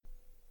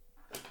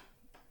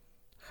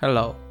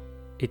Hello,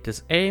 it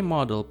is A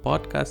Model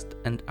Podcast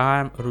and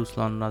I'm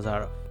Ruslan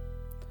Nazarov.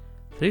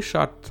 3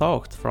 short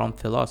thoughts from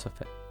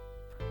philosophy.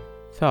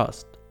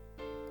 First,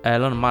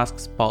 Elon Musk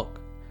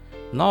spoke.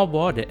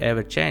 Nobody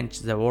ever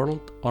changed the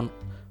world on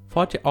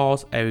 40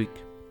 hours a week.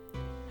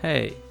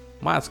 Hey,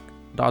 Musk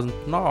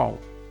doesn't know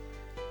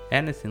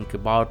anything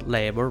about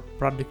labor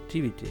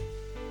productivity.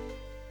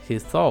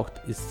 His thought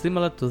is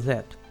similar to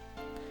that.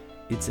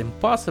 It's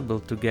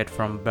impossible to get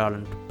from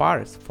Berlin to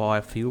Paris for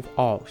a few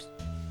hours.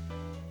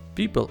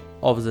 People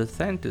of the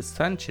 20th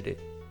century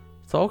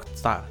thought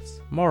thus.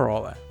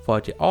 Moreover,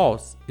 40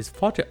 hours is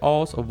 40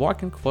 hours of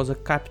working for the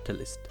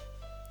capitalist.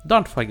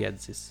 Don't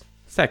forget this.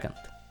 Second,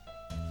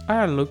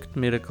 I look at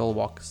miracle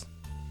works.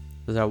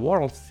 The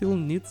world still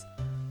needs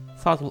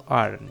subtle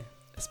irony,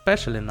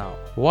 especially now.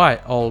 Why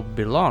all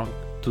belong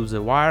to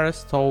the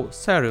virus so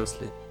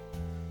seriously?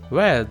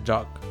 Where's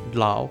Jock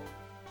Law?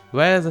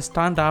 Where's the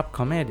stand-up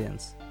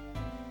comedians?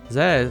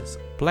 There's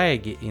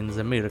plague in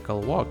the miracle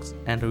works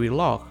and we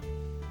laugh.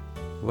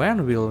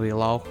 When will we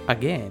laugh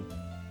again?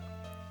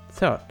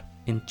 Third,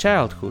 in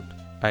childhood,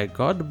 I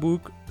got the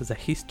book The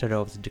History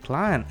of the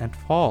Decline and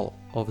Fall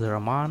of the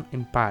Roman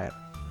Empire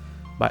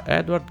by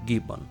Edward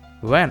Gibbon.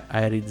 When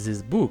I read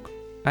this book,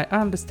 I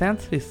understand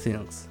 3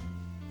 things.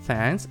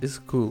 Science is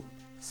cool,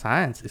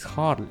 science is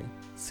hardly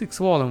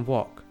 6-volume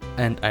work,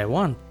 and I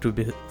want to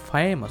be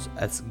famous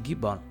as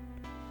Gibbon.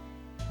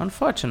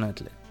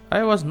 Unfortunately,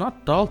 I was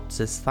not told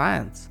that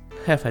science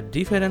have a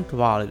different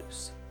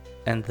values,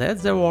 and that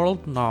the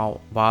world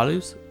now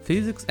values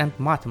physics and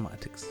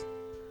mathematics,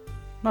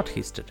 not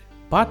history.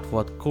 But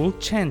what could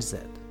change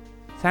that?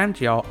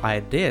 Send your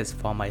ideas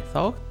for my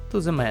thought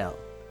to the mail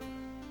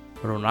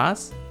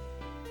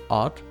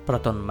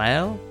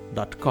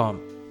runas@protonmail.com.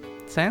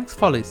 Thanks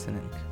for listening.